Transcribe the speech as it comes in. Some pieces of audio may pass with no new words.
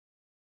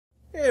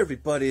Hey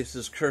everybody, this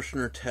is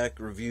Kirshner Tech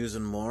Reviews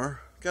and More.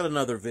 Got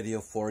another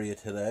video for you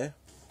today.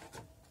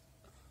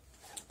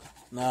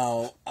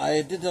 Now,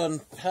 I did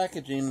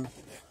unpackaging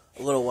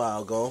a little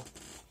while ago,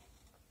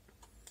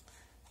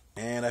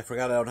 and I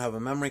forgot I don't have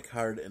a memory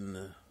card in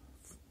the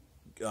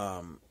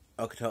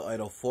Alcatel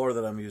Idol 4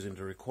 that I'm using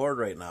to record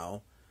right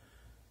now.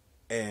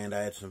 And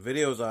I had some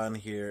videos on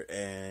here,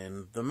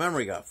 and the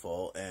memory got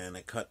full, and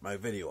it cut my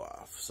video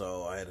off.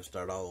 So I had to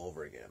start all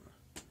over again.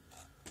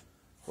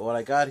 But what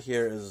I got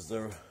here is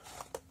the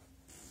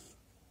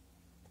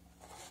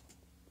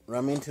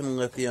Remington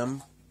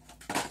Lithium.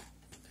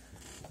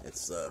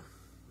 It's the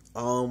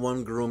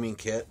all-in-one grooming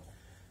kit.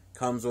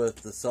 Comes with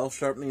the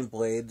self-sharpening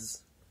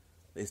blades.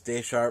 They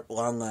stay sharp,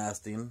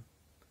 long-lasting.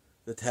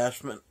 The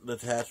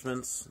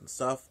attachments and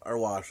stuff are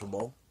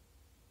washable.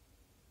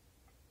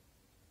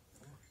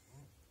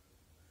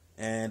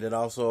 And it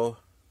also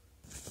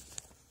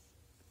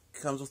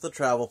comes with a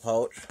travel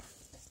pouch.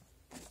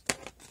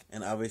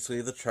 And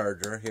obviously the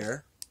charger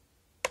here.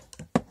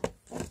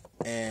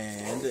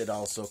 And it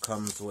also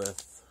comes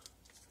with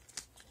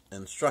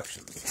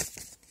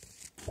instructions.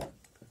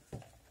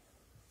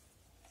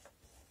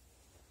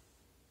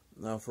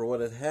 Now for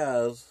what it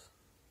has,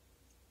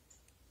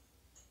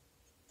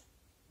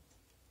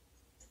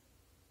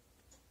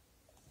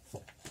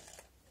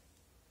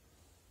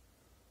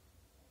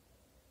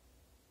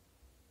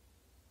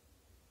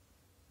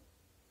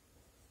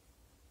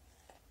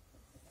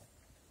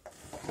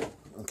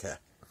 okay.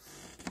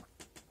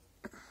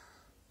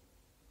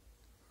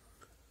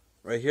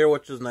 Right here,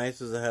 which is nice,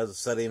 is it has a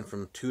setting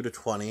from 2 to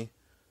 20,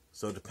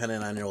 so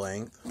depending on your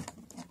length.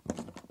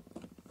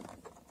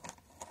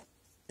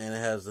 And it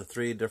has the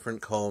 3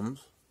 different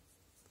combs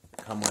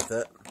that come with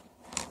it.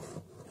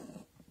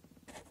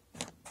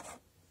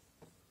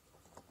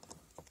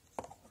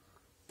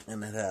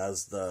 And it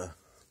has the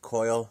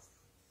coil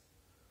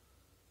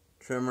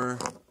trimmer,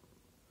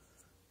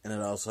 and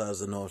it also has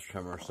the nose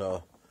trimmer.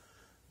 So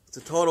it's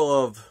a total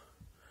of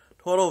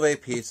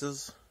 8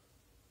 pieces.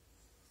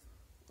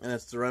 And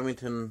it's the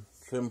Remington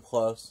Trim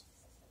Plus.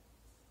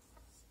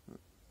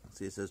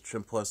 See, it says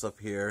Trim Plus up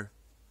here.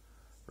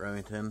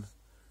 Remington.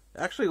 It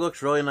actually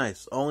looks really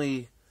nice.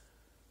 Only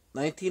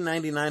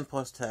 $19.99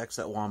 plus tax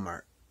at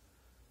Walmart.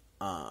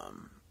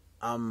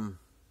 I'm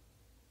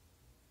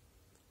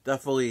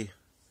definitely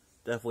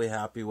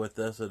happy with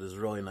this. It is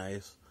really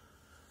nice.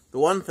 The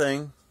one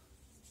thing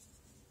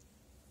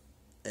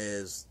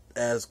is,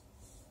 as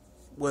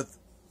with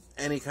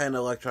any kind of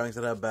electronics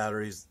that have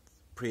batteries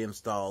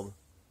pre-installed,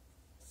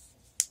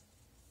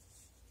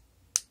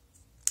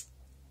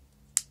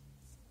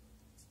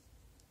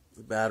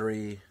 the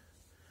battery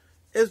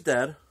is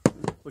dead,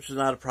 which is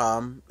not a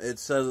problem. It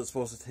says it's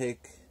supposed to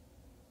take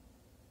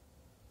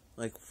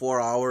like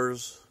 4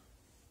 hours,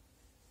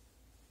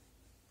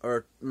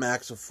 or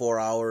max of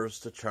 4 hours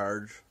to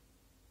charge,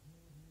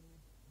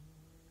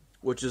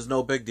 which is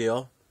no big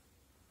deal.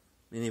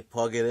 Then you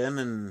plug it in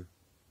and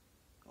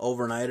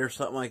overnight or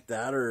something like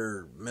that,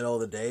 or middle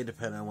of the day,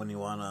 depending on when you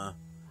want to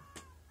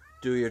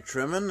do your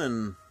trimming,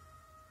 and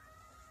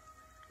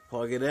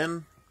plug it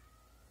in,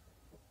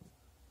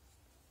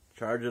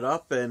 charge it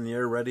up, and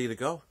you're ready to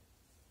go.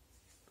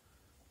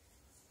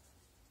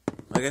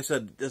 Like I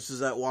said, this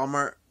is at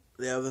Walmart.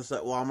 They have this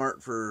at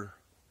Walmart for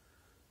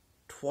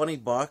 20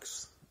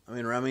 bucks. I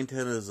mean,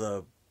 Remington is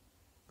a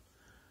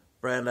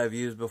brand I've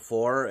used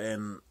before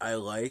and I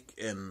like,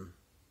 and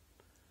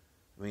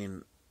I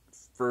mean,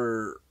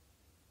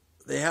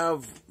 they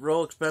have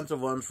real expensive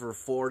ones for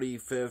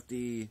 $40,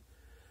 $50,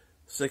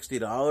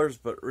 $60,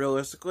 but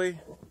realistically,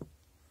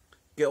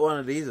 get one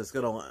of these. It's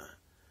gonna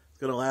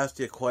last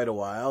you quite a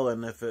while,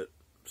 and if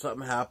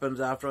something happens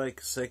after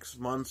like 6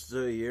 months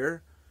to a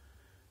year,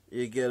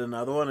 you get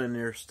another one, and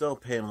you're still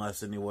paying less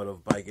than you would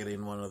have by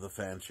getting one of the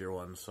fancier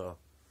ones. So,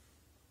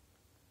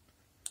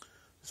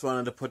 just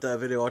wanted to put that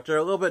video out there.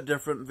 A little bit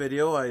different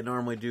video. I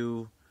normally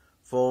do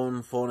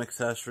phone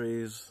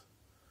accessories,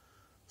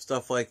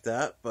 stuff like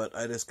that, but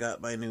I just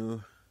got my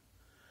new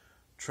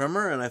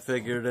trimmer, and I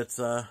figured it's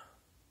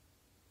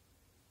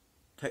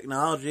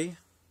technology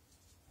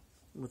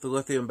with the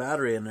lithium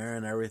battery in there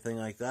and everything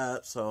like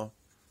that, so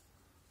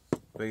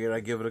figured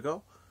I'd give it a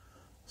go.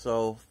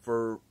 So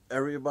for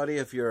everybody,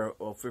 if you're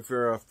a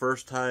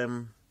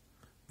first-time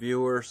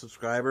viewer,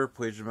 subscriber,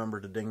 please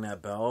remember to ding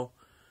that bell.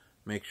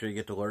 Make sure you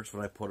get the alerts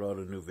when I put out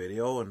a new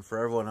video. And for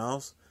everyone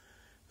else,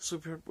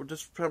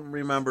 just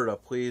remember to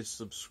please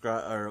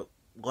subscribe, or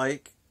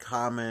like,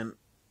 comment,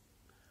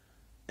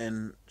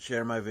 and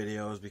share my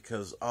videos,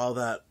 because all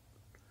that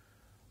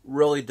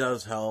really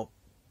does help.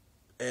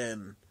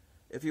 And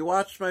if you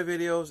watch my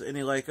videos and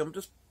you like them,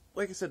 just,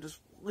 like I said, just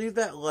leave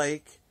that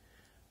like.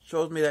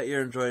 Shows me that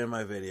you're enjoying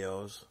my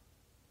videos.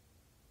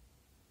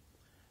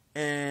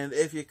 And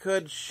if you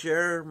could,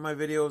 share my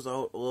videos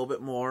out a little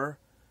bit more.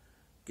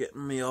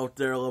 Getting me out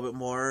there a little bit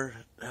more,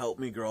 help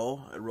me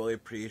grow. I really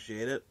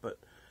appreciate it. But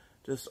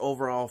just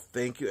overall,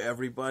 thank you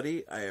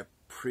everybody. I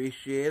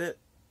appreciate it.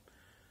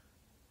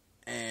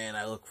 And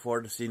I look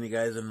forward to seeing you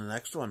guys in the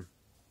next one.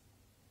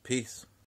 Peace.